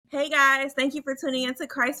Hey guys, thank you for tuning into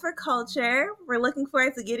Christ for Culture. We're looking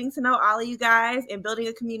forward to getting to know all of you guys and building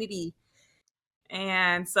a community.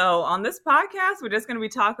 And so on this podcast, we're just going to be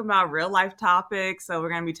talking about real life topics. So we're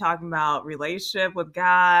going to be talking about relationship with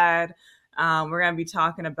God. We're going to be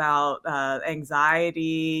talking about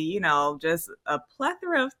anxiety, just a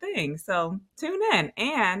plethora of things. So tune in.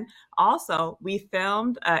 And also, we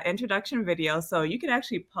filmed an introduction video. So you can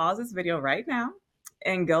actually pause this video right now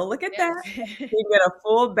and go look at that. You get a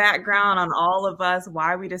full background on all of us,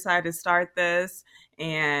 why we decided to start this,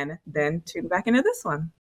 and then tune back into this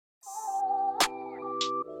one.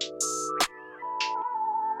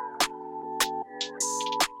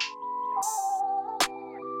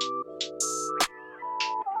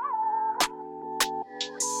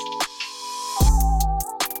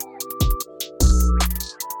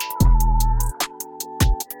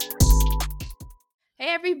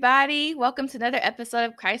 Hey everybody, welcome to another episode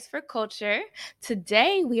of Christ for Culture.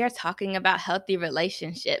 Today we are talking about healthy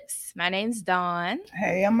relationships. My name's Dawn.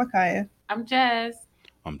 Hey, I'm Micaiah. I'm Jazz.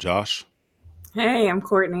 I'm Josh. Hey, I'm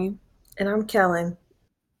Courtney. And I'm Kellen.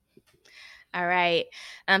 All right,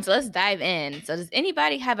 so let's dive in. So does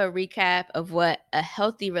anybody have a recap of what a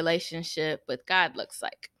healthy relationship with God looks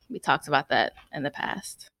like? We talked about that in the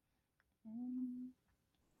past.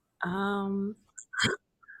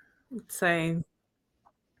 Let's say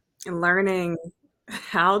learning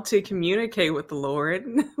how to communicate with the Lord,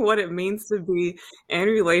 what it means to be in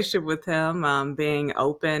relationship with Him, being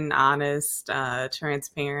open, honest,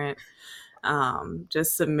 transparent,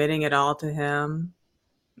 just submitting it all to Him.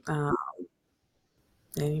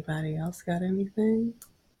 Anybody else got anything?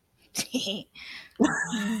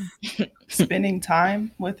 Spending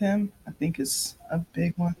time with him, I think, is a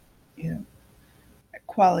big one. Yeah.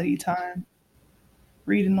 Quality time,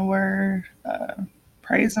 reading the word,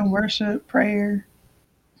 praise and worship, prayer.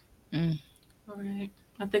 All right.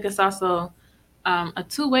 I think it's also a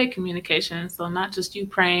two-way communication. So not just you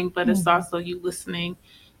praying, but it's also you listening,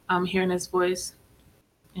 hearing his voice,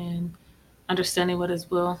 and understanding what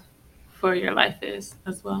his will for your life is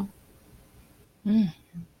as well. And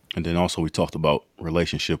then also we talked about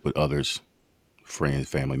relationship with others, friends,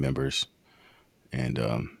 family members, and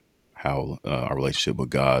how our relationship with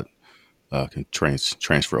God can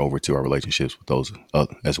transfer over to our relationships with those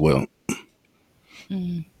as well.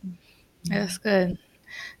 That's good.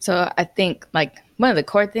 So I think like one of the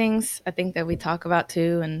core things I think that we talk about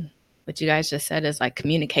too, and what you guys just said is like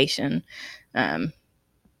communication.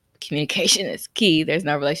 Communication is key. There's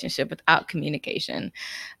no relationship without communication.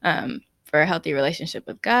 For a healthy relationship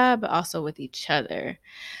with God, but also with each other.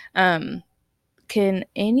 Can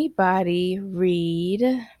anybody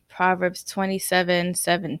read Proverbs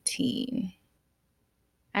 27:17?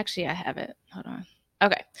 Actually, I have it. Hold on.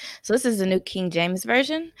 Okay. So this is the New King James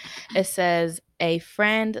Version. It says, "A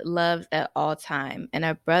friend loves at all time, and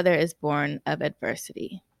a brother is born of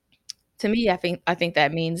adversity." To me, I think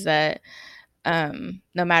that means that no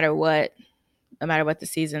matter what the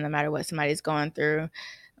season, no matter what somebody's going through,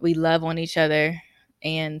 we love on each other.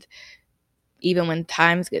 And even when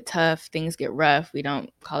times get tough, things get rough, we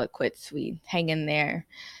don't call it quits. We hang in there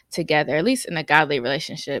together, at least in a godly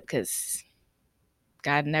relationship, because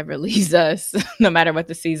God never leaves us, no matter what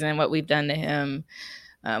the season, what we've done to him,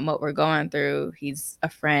 what we're going through. He's a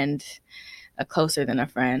friend, a closer than a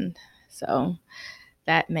friend. So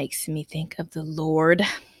that makes me think of the Lord.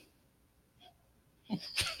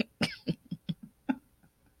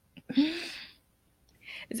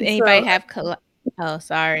 Does anybody have oh,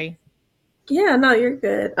 sorry. Yeah, no, you're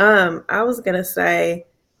good. I was gonna say,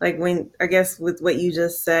 like, I guess with what you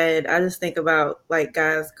just said, I just think about like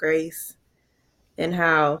God's grace and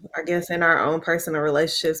how I guess in our own personal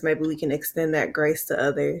relationships, maybe we can extend that grace to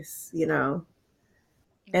others, and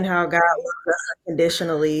how God loves us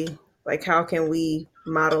unconditionally. Like, how can we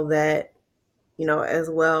model that, as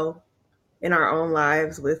well in our own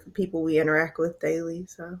lives with people we interact with daily?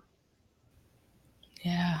 So,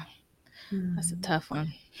 yeah, that's a tough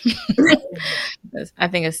one. I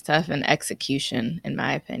think it's tough in execution, in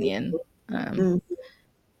my opinion.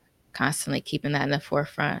 Constantly keeping that in the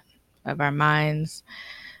forefront of our minds.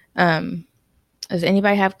 Does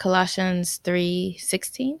anybody have Colossians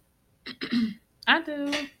 3:16? I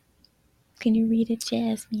do. Can you read it,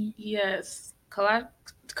 Jasmine? Yes.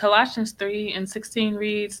 Colossians 3:16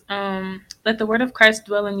 reads, "Let the word of Christ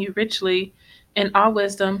dwell in you richly, in all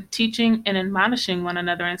wisdom, teaching and admonishing one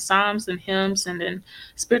another in psalms and hymns and in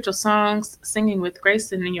spiritual songs, singing with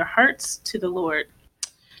grace in your hearts to the Lord."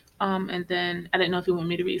 And then I didn't know if you want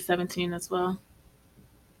me to read 17 as well.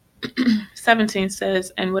 17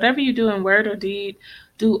 says, "And whatever you do in word or deed,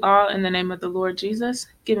 do all in the name of the Lord Jesus,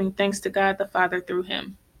 giving thanks to God the Father through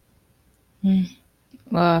him."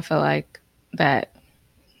 Well, I feel like that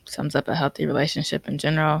sums up a healthy relationship in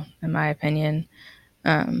general, in my opinion.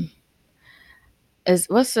 What's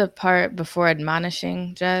the part before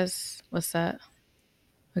admonishing, Jazz? What's that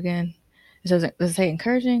again? Does it say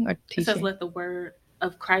encouraging or It says, teaching? let the word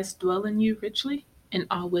of Christ dwell in you richly in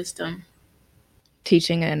all wisdom.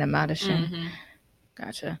 Teaching and admonishing. Mm-hmm.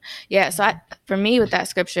 Gotcha. Yeah. So for me, with that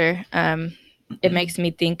scripture, it makes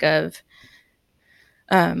me think of,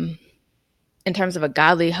 in terms of a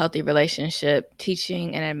godly, healthy relationship,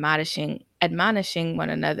 teaching and admonishing one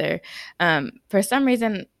another. For some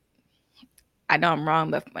reason, I know I'm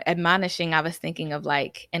wrong, but admonishing, I was thinking of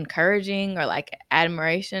like encouraging or like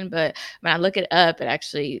admiration. But when I look it up, it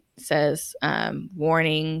actually says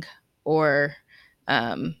warning or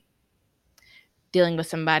dealing with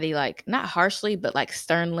somebody like not harshly, but like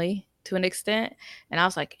sternly to an extent. And I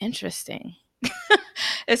was like, interesting.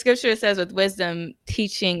 The scripture says with wisdom,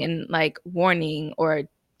 teaching and like warning or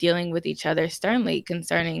dealing with each other sternly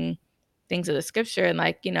concerning things of the scripture and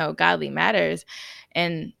like, godly matters.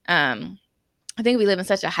 And I think we live in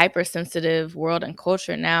such a hypersensitive world and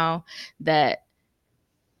culture now that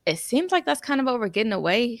it seems like that's kind of what we're getting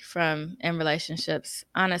away from in relationships.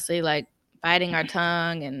 Honestly, like biting our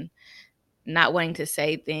tongue and not wanting to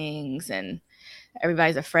say things, and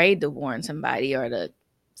everybody's afraid to warn somebody or to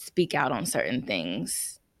speak out on certain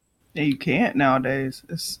things. Yeah, you can't nowadays.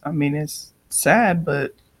 It's sad,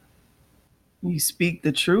 but you speak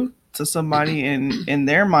the truth to somebody, and in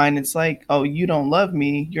their mind, it's like, oh, you don't love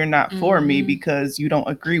me. You're not for me because you don't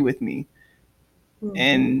agree with me.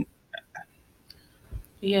 And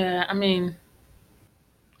yeah, I mean,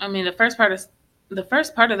 the first part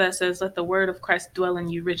of that says, "Let the word of Christ dwell in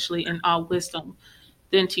you richly in all wisdom,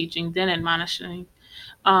 then teaching, then admonishing."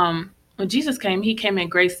 When Jesus came, he came in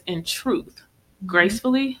grace and truth,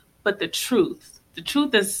 gracefully, but the truth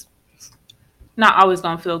is not always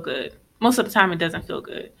gonna feel good. Most of the time, it doesn't feel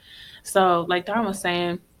good. So, like Don was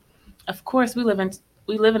saying, of course, we live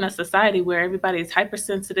in a society where everybody is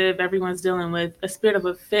hypersensitive. Everyone's dealing with a spirit of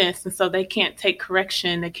offense, and so they can't take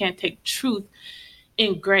correction. They can't take truth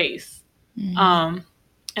in grace. And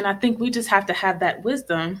I think we just have to have that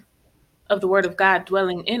wisdom of the word of God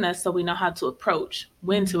dwelling in us so we know how to approach,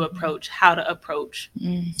 when to approach, how to approach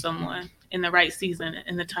someone in the right season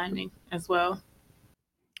and the timing as well.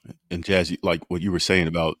 And Jazz, like what you were saying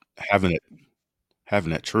about having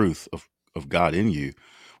that truth of God in you,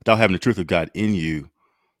 without having the truth of God in you,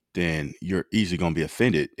 then you're easily going to be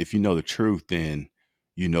offended. If you know the truth, then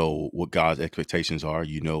you know what God's expectations are.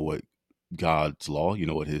 You know what God's law, you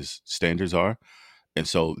know what his standards are. And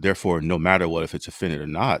so therefore, no matter what, if it's offended or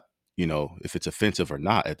not, if it's offensive or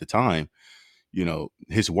not at the time,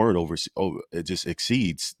 his word over it just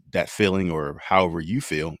exceeds that feeling or however you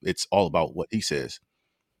feel. It's all about what he says.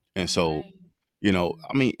 And so, in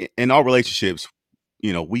our relationships,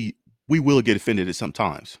 we will get offended at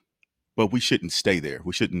sometimes, but we shouldn't stay there.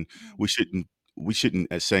 We shouldn't,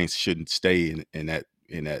 as saints shouldn't stay in that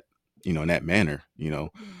in that manner.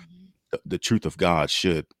 The truth of God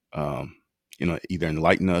should, either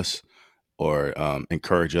enlighten us or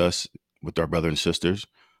encourage us with our brothers and sisters.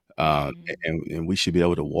 And we should be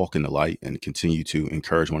able to walk in the light and continue to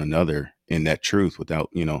encourage one another in that truth without,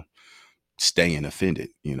 staying offended,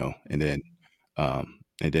 and then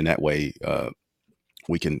that way,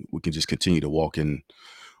 we can just continue to walk in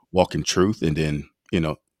truth, and then,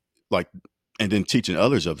 like, and then teaching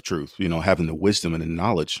others of the truth, having the wisdom and the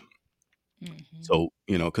knowledge. So,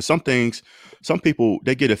 because some people,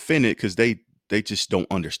 they get offended because they just don't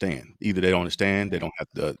understand. Either they don't understand, they don't have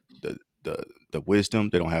the wisdom,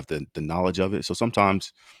 they don't have the knowledge of it. So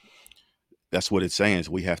sometimes that's what it's saying is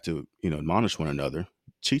we have to, admonish one another,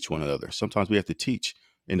 teach one another. Sometimes we have to teach,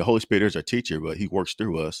 and the Holy Spirit is our teacher, but he works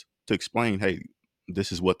through us to explain, hey,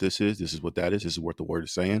 this is what this is what that is, this is what the word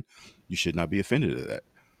is saying. You should not be offended at that.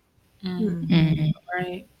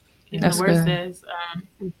 Right. Even That's the word good. says,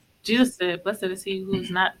 Jesus said, "Blessed is he who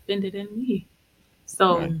is not offended in me."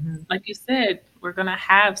 So, Right. like you said, we're gonna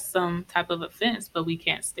have some type of offense, but we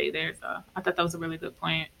can't stay there. So, I thought that was a really good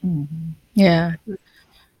point. Yeah.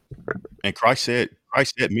 And Christ said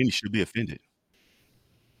many should be offended.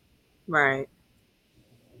 Right.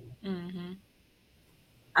 Mm-hmm.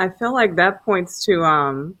 I feel like that points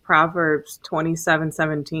to Proverbs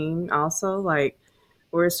 27:17 also, like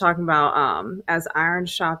where it's talking about as iron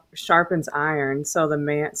sharpens iron, so a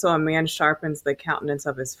man sharpens the countenance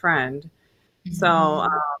of his friend. So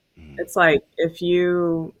it's like if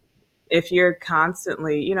you're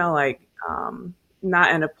constantly, like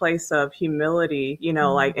not in a place of humility,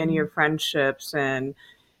 like in your friendships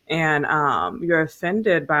and you're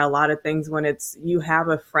offended by a lot of things when it's you have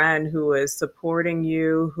a friend who is supporting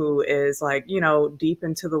you, who is like, deep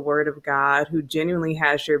into the word of God, who genuinely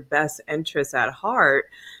has your best interests at heart.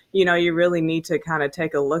 You really need to kind of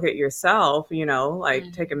take a look at yourself,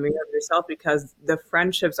 like take a mirror of yourself, because the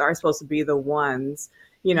friendships are supposed to be the ones,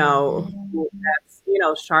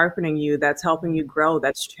 that's, sharpening you, that's helping you grow,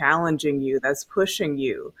 that's challenging you, that's pushing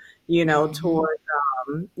you, toward,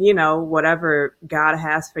 whatever God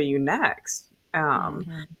has for you next. And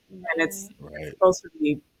it's Right. supposed to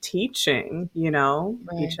be teaching, each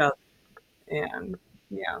Right. other. And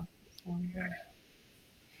yeah.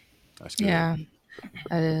 That's good. Yeah,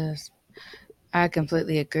 that is. I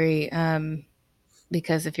completely agree.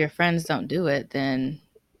 Because if your friends don't do it, then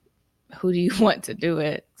who do you want to do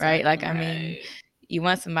it, right? Like, I mean, you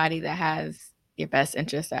want somebody that has your best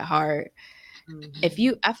interest at heart. I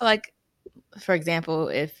feel like, for example,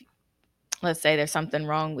 if let's say there's something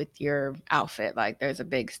wrong with your outfit, like there's a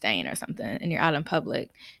big stain or something, and you're out in public,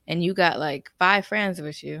 and you got like 5 friends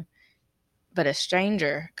with you, but a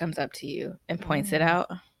stranger comes up to you and points it out.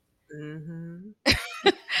 I'm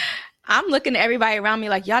looking at everybody around me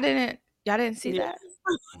like, y'all didn't see that?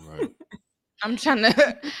 Right. I'm trying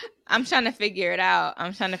to figure it out.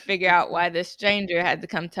 I'm trying to figure out why this stranger had to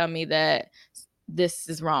come tell me that this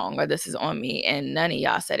is wrong or this is on me, and none of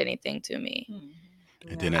y'all said anything to me.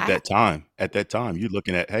 And then at that time, you're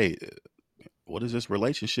looking at, hey, what is this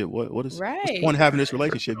relationship? What's the point of having this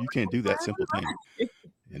relationship? You can't do that simple thing,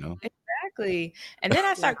 Exactly. And then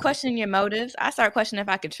I start questioning your motives. I start questioning if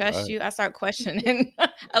I could trust you. I start questioning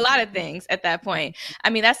a lot of things at that point. I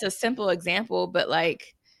mean, that's a simple example, but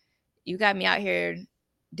like, you got me out here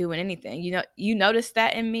doing anything. You noticed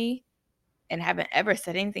that in me and haven't ever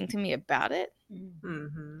said anything to me about it.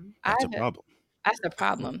 That's a problem. That's a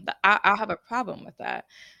problem. I'll have a problem with that.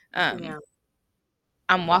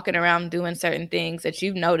 I'm walking around doing certain things that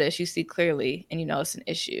you've noticed, you see clearly, and you know it's an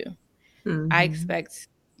issue. I expect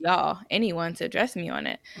anyone to address me on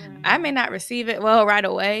it. I may not receive it well right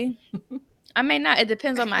away. I may not. It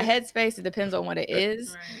depends on my headspace. It depends on what it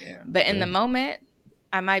is. But in the moment,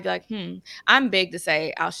 I might be like, I'm big to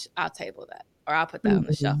say I'll table that, or I'll put that on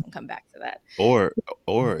the shelf and come back to that. Or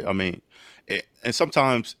I mean, and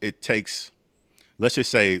sometimes it takes. Let's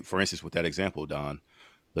just say, for instance, with that example, Don,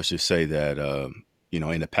 let's just say that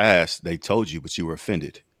in the past they told you, but you were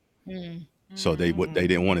offended. So they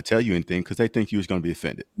didn't want to tell you anything because they think you was going to be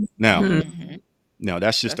offended. Now,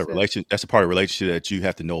 that's just a relation. That's a part of the relationship that you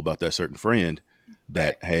have to know about that certain friend.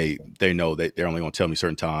 That hey, they know that they're only going to tell me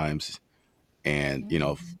certain times, and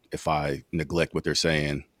if I neglect what they're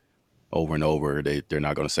saying over and over, they're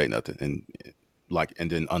not going to say nothing. And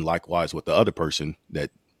then unlikewise with the other person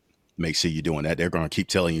that may see you doing that, they're going to keep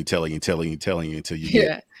telling you until you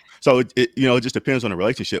get. So it just depends on the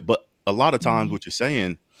relationship. But a lot of times, what you're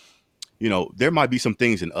saying, there might be some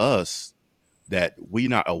things in us that we're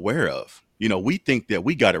not aware of. We think that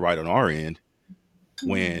we got it right on our end,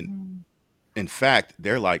 when in fact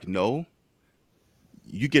they're like, no,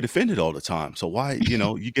 you get offended all the time. So why,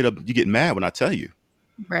 you get mad when I tell you.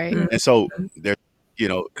 Right. And so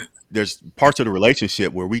there's parts of the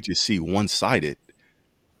relationship where we just see one-sided.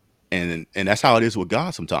 And that's how it is with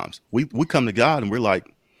God sometimes. We come to God and we're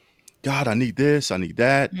like, God, I need this, I need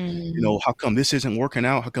that. How come this isn't working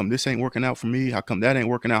out? How come this ain't working out for me? How come that ain't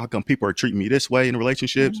working out? How come people are treating me this way in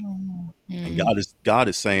relationships? And God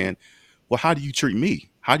is saying, well, how do you treat me?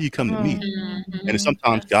 How do you come to me? And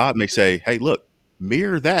sometimes God may say, hey, look,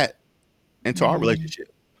 mirror that into our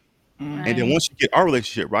relationship. And then once you get our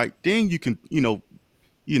relationship right, then you can,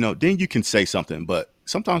 then you can say something. But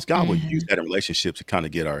sometimes God will use that in relationships to kind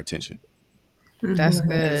of get our attention. That's good.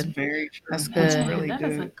 That's very true. That's good. That's really That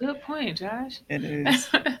good. is a good point, Josh. It is.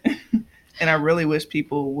 And I really wish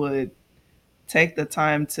people would take the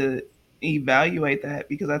time to evaluate that,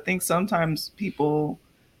 because I think sometimes people,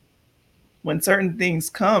 when certain things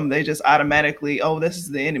come, they just automatically, oh, this is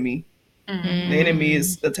the enemy. The enemy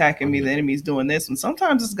is attacking me. The enemy is doing this. And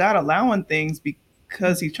sometimes it's God allowing things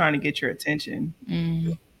because he's trying to get your attention.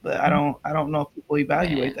 But I don't know if people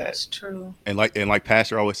evaluate that. That's true. And like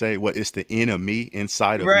Pastor always say, what it's the enemy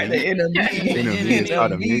inside of Right, me. the enemy. The enemy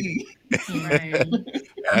inside of me. Right.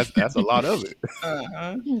 That's a lot of it.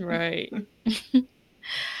 Right.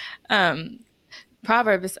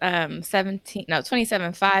 Proverbs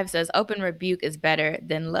 27:5 says, open rebuke is better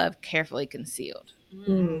than love carefully concealed.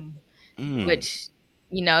 Which,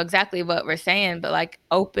 exactly what we're saying, but like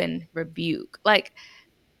open rebuke. Like,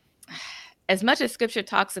 as much as scripture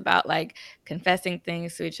talks about like confessing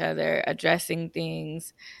things to each other, addressing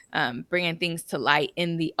things, bringing things to light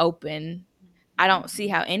in the open, I don't see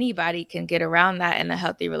how anybody can get around that in a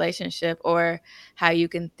healthy relationship, or how you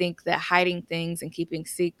can think that hiding things and keeping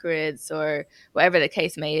secrets or whatever the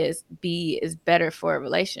case may be is better for a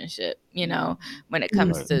relationship, when it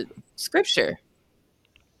comes Right. to scripture.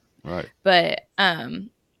 Right. But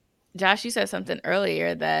Josh, you said something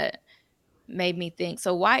earlier that made me think.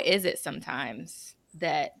 So why is it sometimes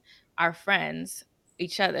that our friends,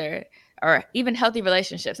 each other, or even healthy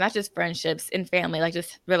relationships, not just friendships in family, like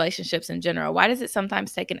just relationships in general, why does it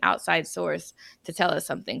sometimes take an outside source to tell us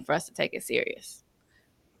something for us to take it serious?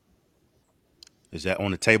 Is that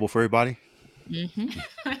on the table for everybody? Mm-hmm.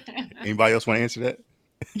 Anybody else want to answer that?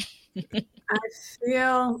 I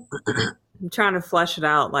feel I'm trying to flesh it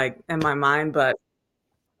out like in my mind, but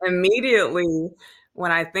immediately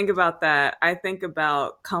when I think about that, I think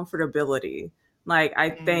about comfortability. Like I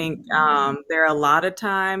think there are a lot of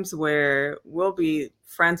times where we'll be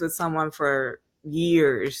friends with someone for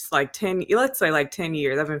years, like 10, let's say like 10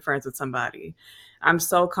 years. I've been friends with somebody. I'm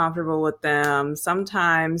so comfortable with them.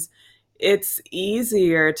 Sometimes it's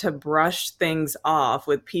easier to brush things off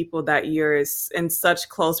with people that you're in such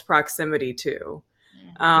close proximity to.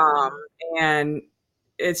 Um, and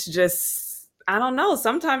it's just, I don't know.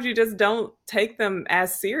 Sometimes you just don't take them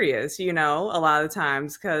as serious, a lot of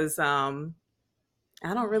times, because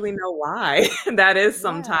I don't really know why that is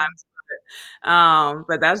sometimes.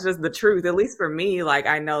 But that's just the truth, at least for me. Like,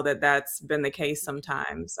 I know that that's been the case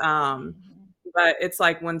sometimes. But it's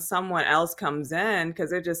like when someone else comes in, because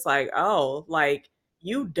they're just like, oh, like,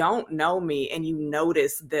 you don't know me and you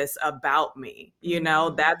notice this about me,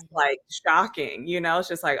 that's like shocking, it's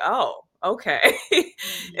just like, oh, okay.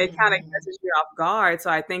 It kind of catches you off guard. So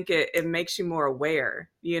I think it makes you more aware,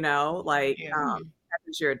 like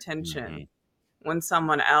catches your attention when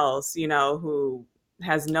someone else, who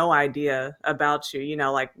has no idea about you,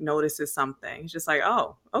 like notices something. It's just like,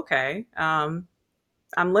 oh, okay.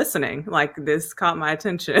 I'm listening. Like this caught my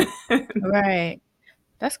attention. Right.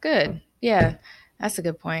 That's good. Yeah, that's a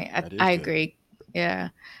good point. That is I good. agree. Yeah.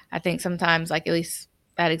 I think sometimes, like at least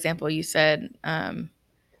that example you said,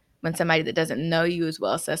 when somebody that doesn't know you as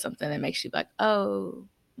well says something that makes you like, oh,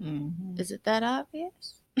 is it that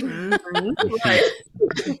obvious? Right.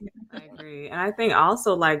 I agree. And I think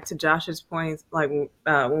also, like, to Josh's point, like when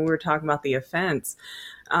we were talking about the offense,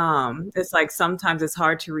 it's like sometimes it's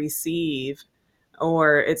hard to receive,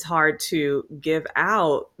 or it's hard to give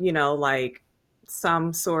out, like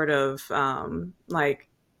some sort of like,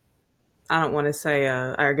 I don't want to say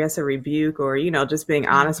I guess a rebuke, or just being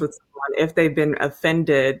honest with someone if they've been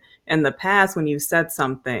offended in the past when you said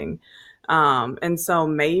something. And so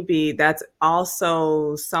maybe that's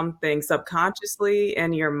also something subconsciously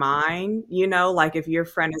in your mind, like if your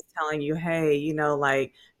friend is telling you, hey,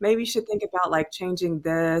 like maybe you should think about like changing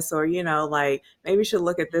this, or like maybe you should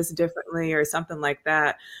look at this differently, or something like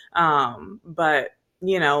that. But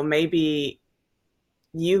maybe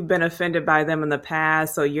you've been offended by them in the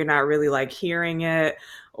past, so you're not really like hearing it,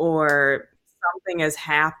 or something has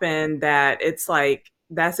happened that it's like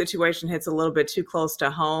that situation hits a little bit too close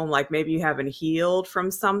to home. Like maybe you haven't healed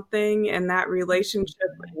from something in that relationship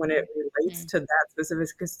when it relates to that specific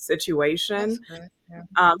situation.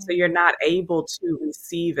 So you're not able to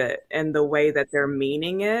receive it in the way that they're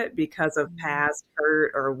meaning it because of past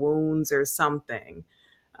hurt or wounds or something.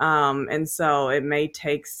 And so it may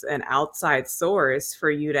take an outside source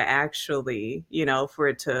for you to actually, for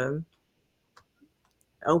it to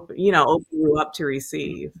open you up to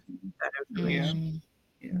receive that information.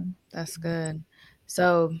 That's good.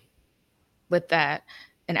 So with that,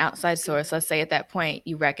 an outside source, let's say at that point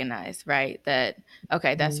you recognize, right, that,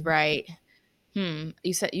 okay, that's right.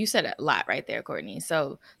 You said a lot right there, Courtney.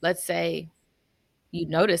 So let's say you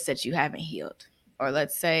notice that you haven't healed, or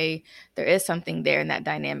let's say there is something there in that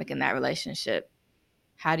dynamic, in that relationship.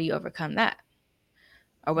 How do you overcome that?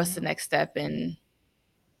 Or what's the next step in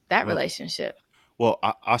that Well, relationship? well,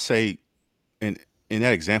 I say in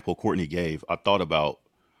that example Courtney gave, I thought about,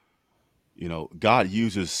 God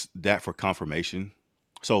uses that for confirmation.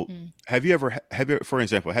 So for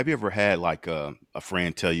example, have you ever had like a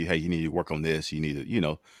friend tell you, hey, you need to work on this, you need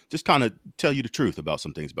to, just kind of tell you the truth about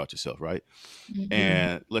some things about yourself, right?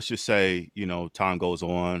 And let's just say, time goes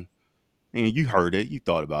on and you heard it, you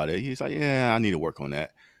thought about it. He's like, yeah, I need to work on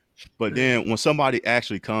that. But then when somebody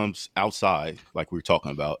actually comes outside, like we were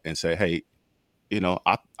talking about, and say, hey,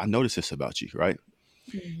 I noticed this about you, right?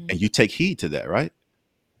 And you take heed to that, right?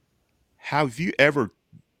 Have you ever,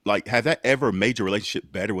 have that ever made your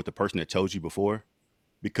relationship better with the person that told you before?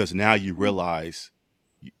 Because now you realize,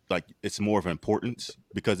 like, it's more of an importance,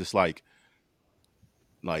 because it's like,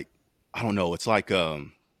 I don't know, it's like,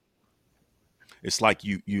 it's like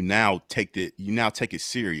you now take it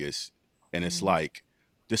serious, and it's like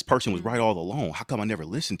this person was right all along. How come I never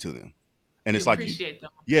listened to them? And You it's like appreciate them.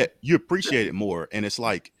 yeah, you appreciate it more, and it's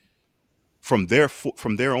like from there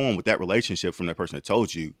on with that relationship, from that person that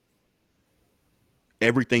told you,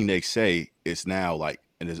 everything they say is now like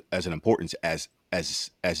and as an importance as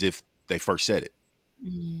if they first said it.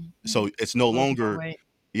 So it's no longer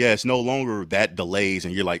it's no longer that delays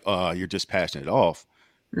and you're like, you're just passing it off.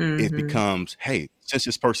 It becomes, hey, since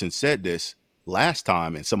this person said this last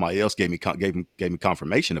time and somebody else gave me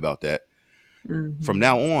confirmation about that, from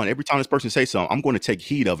now on, every time this person says something, I'm going to take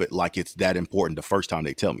heed of it like it's that important the first time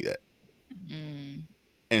they tell me that.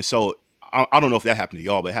 And so I don't know if that happened to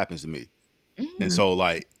y'all, but it happens to me. And so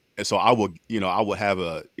I would, I would have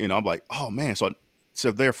I'm like, oh man.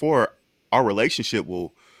 So therefore our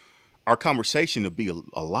conversation will be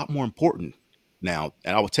a lot more important now.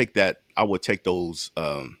 And I would take those,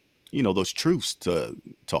 those truths to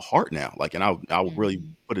heart now. Like, and I would really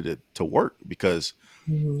put it to work because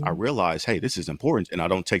I realize, hey, this is important, and I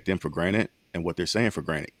don't take them for granted and what they're saying for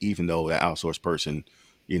granted, even though that outsourced person,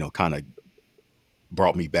 kind of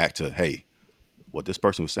brought me back to, hey, what this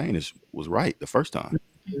person was saying was right the first time.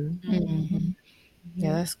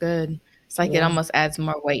 Yeah, that's good. It's like it almost adds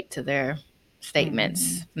more weight to their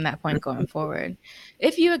statements from that point going forward.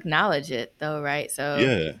 If you acknowledge it, though, right? So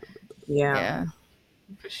yeah,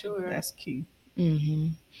 for sure. That's key.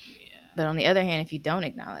 But on the other hand, if you don't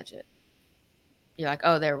acknowledge it, you're like,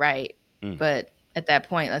 oh, they're right. But at that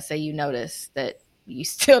point, let's say you notice that you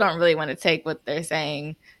still don't really want to take what they're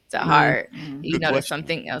saying to heart. You Good notice question.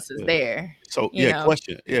 something else is there. So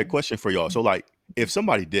question for y'all. So like, if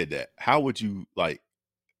somebody did that, how would you like?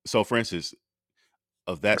 So for instance,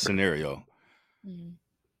 of that scenario,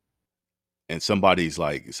 and somebody's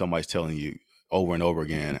telling you over and over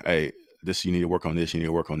again, hey, this, you need to work on this, you need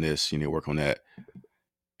to work on this, you need to work on that,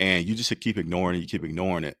 and you just keep ignoring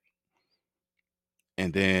it,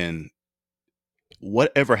 and then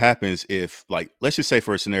whatever happens if, like, let's just say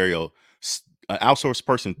for a scenario, an outsourced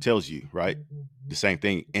person tells you right the same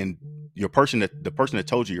thing, and the person that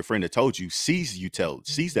told you, your friend that told you, sees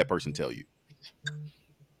that person tell you.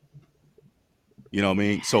 You know what I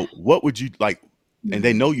mean? So what would you like? And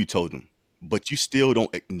they know you told them, but you still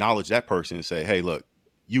don't acknowledge that person and say, hey, look,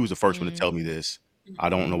 you was the first one to tell me this. I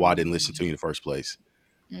don't know why I didn't listen to you in the first place.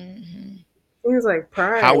 Things like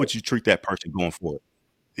pride. How would you treat that person going forward?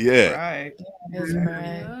 Yeah. Right.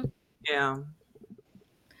 Yeah.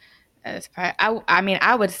 That's pride. I mean,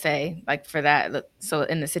 I would say, like, for that, so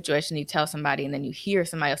in the situation you tell somebody and then you hear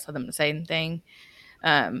somebody else tell them the same thing,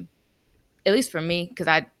 at least for me, because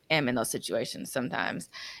I am in those situations sometimes,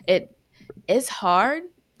 it's hard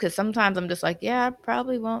because sometimes I'm just like, yeah, I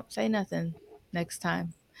probably won't say nothing next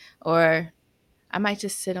time, or I might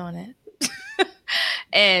just sit on it.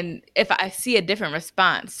 And if I see a different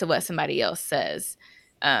response to what somebody else says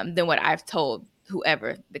than what I've told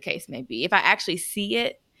whoever the case may be, if I actually see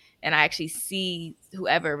it and I actually see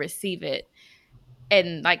whoever receive it,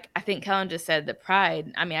 and like I think Kellen just said, the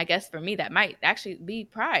pride, I mean, I guess for me that might actually be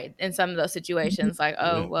pride in some of those situations, like,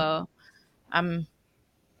 oh, well,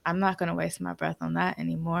 I'm not going to waste my breath on that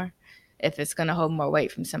anymore if it's going to hold more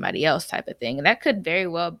weight from somebody else, type of thing. And that could very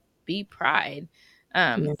well be pride.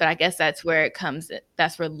 But I guess that's where it comes.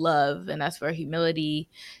 That's where love and that's where humility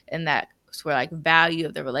and that's where like value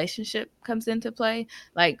of the relationship comes into play.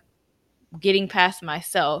 Like getting past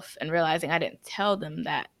myself and realizing I didn't tell them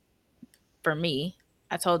that for me.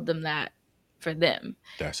 I told them that for them.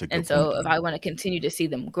 That's a good And so point. if I want to continue to see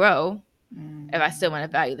them grow, if I still want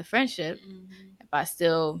to value the friendship, if I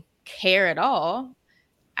still care at all,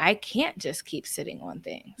 I can't just keep sitting on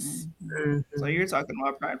things. So you're talking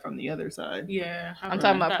about pride from the other side. Yeah. I'm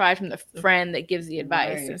talking about pride from the friend that gives the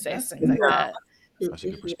advice and says things like that. That's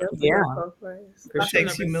a good perspective. It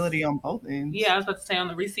takes humility on both ends. Yeah, I was about to say on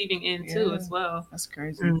the receiving end too as well. That's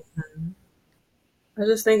crazy. I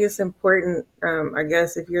just think it's important, I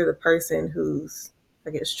guess, if you're the person who's,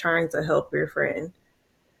 I guess, trying to help your friend,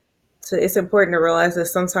 it's important to realize that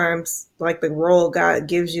sometimes, like, the role God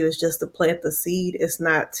gives you is just to plant the seed. It's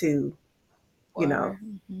not to, carry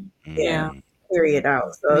it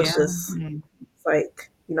out. So it's just, it's like,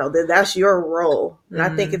 that's your role. And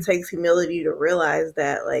I think it takes humility to realize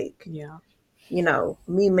that, like,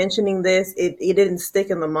 me mentioning this, it didn't stick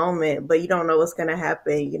in the moment, but you don't know what's going to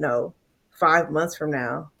happen, 5 months from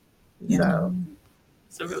now. So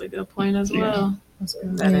it's a really good point as well. That's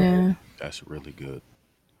good. Yeah. That's really good.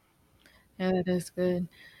 Yeah, that is good.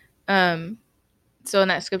 So in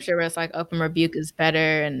that scripture where it's like open rebuke is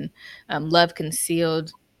better and love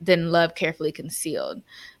concealed than love carefully concealed.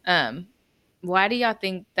 Why do y'all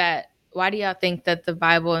think that why do y'all think that the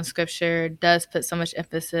Bible and Scripture does put so much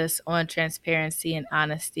emphasis on transparency and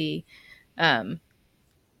honesty, and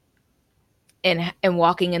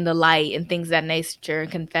walking in the light and things of that nature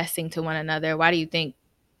and confessing to one another? Why do you think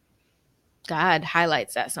God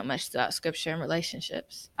highlights that so much throughout Scripture and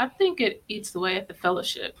relationships? I think it eats away at the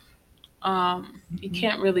fellowship. You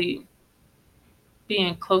can't really be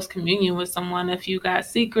in close communion with someone if you got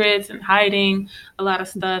secrets and hiding a lot of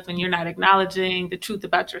stuff and you're not acknowledging the truth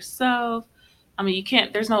about yourself. I mean, you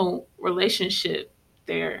can't, there's no relationship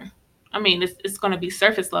there. I mean, it's going to be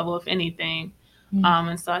surface level, if anything.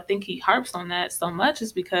 And so I think he harps on that so much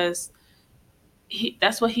is because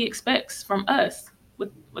that's what he expects from us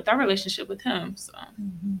with our relationship with him. So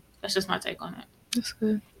that's just my take on it. That's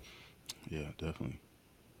good. Yeah, definitely.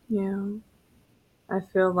 Yeah. I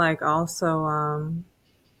feel like also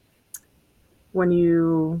when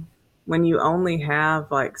you only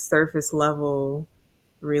have like surface level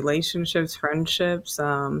relationships, friendships,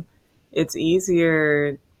 it's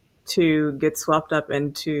easier to get swept up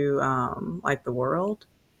into like the world.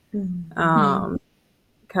 Because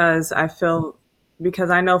I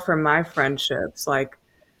know from my friendships, like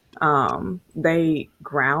they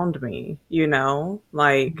ground me,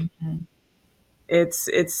 like it's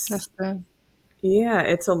That's good. yeah,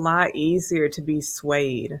 it's a lot easier to be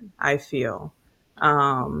swayed, I feel,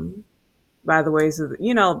 by the ways of,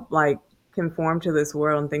 like conform to this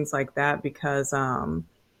world and things like that. Because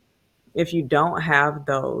if you don't have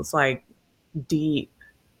those like deep,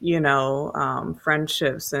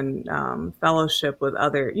 friendships and fellowship with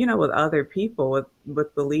other people,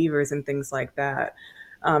 with believers and things like that.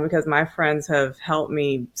 Because my friends have helped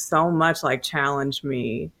me so much, like challenge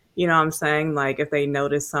me. You know what I'm saying? Like if they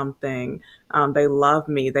notice something, they love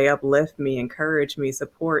me, they uplift me, encourage me,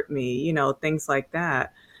 support me, things like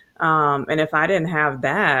that. And if I didn't have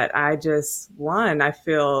that, I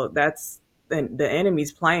feel that's the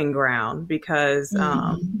enemy's playing ground. Because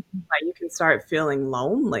like you can start feeling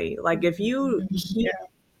lonely. Like if you keep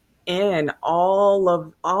in all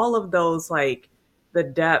of those, like the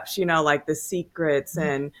depths, like the secrets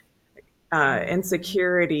and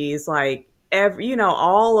insecurities, like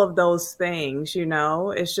all of those things,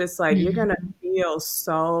 it's just like you're gonna feel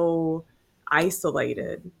so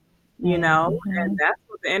isolated, and that's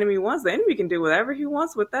what the enemy wants. The enemy can do whatever he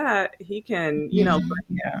wants with that. He can, bring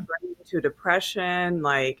you to depression,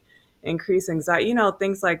 like increase anxiety,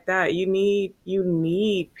 things like that. You need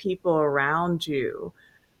people around you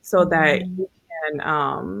so that you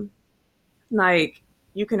can like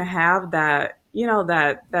you can have that,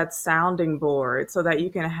 that sounding board, so that you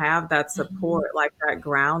can have that support, like that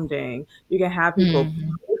grounding. You can have people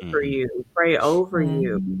pray for you, pray over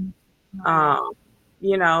you.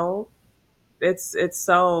 You know, it's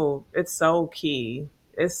so key.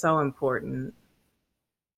 It's so important.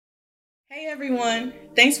 Hey everyone,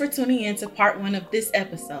 thanks for tuning in to part 1 of this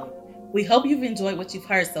episode. We hope you've enjoyed what you've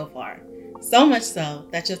heard so far. So much so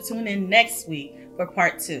that you'll tune in next week for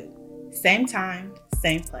part 2. Same time,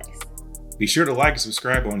 same place. Be sure to like and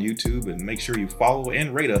subscribe on YouTube, and make sure you follow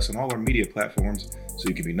and rate us on all our media platforms so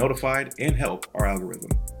you can be notified and help our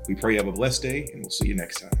algorithm. We pray you have a blessed day, and we'll see you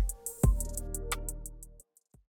next time.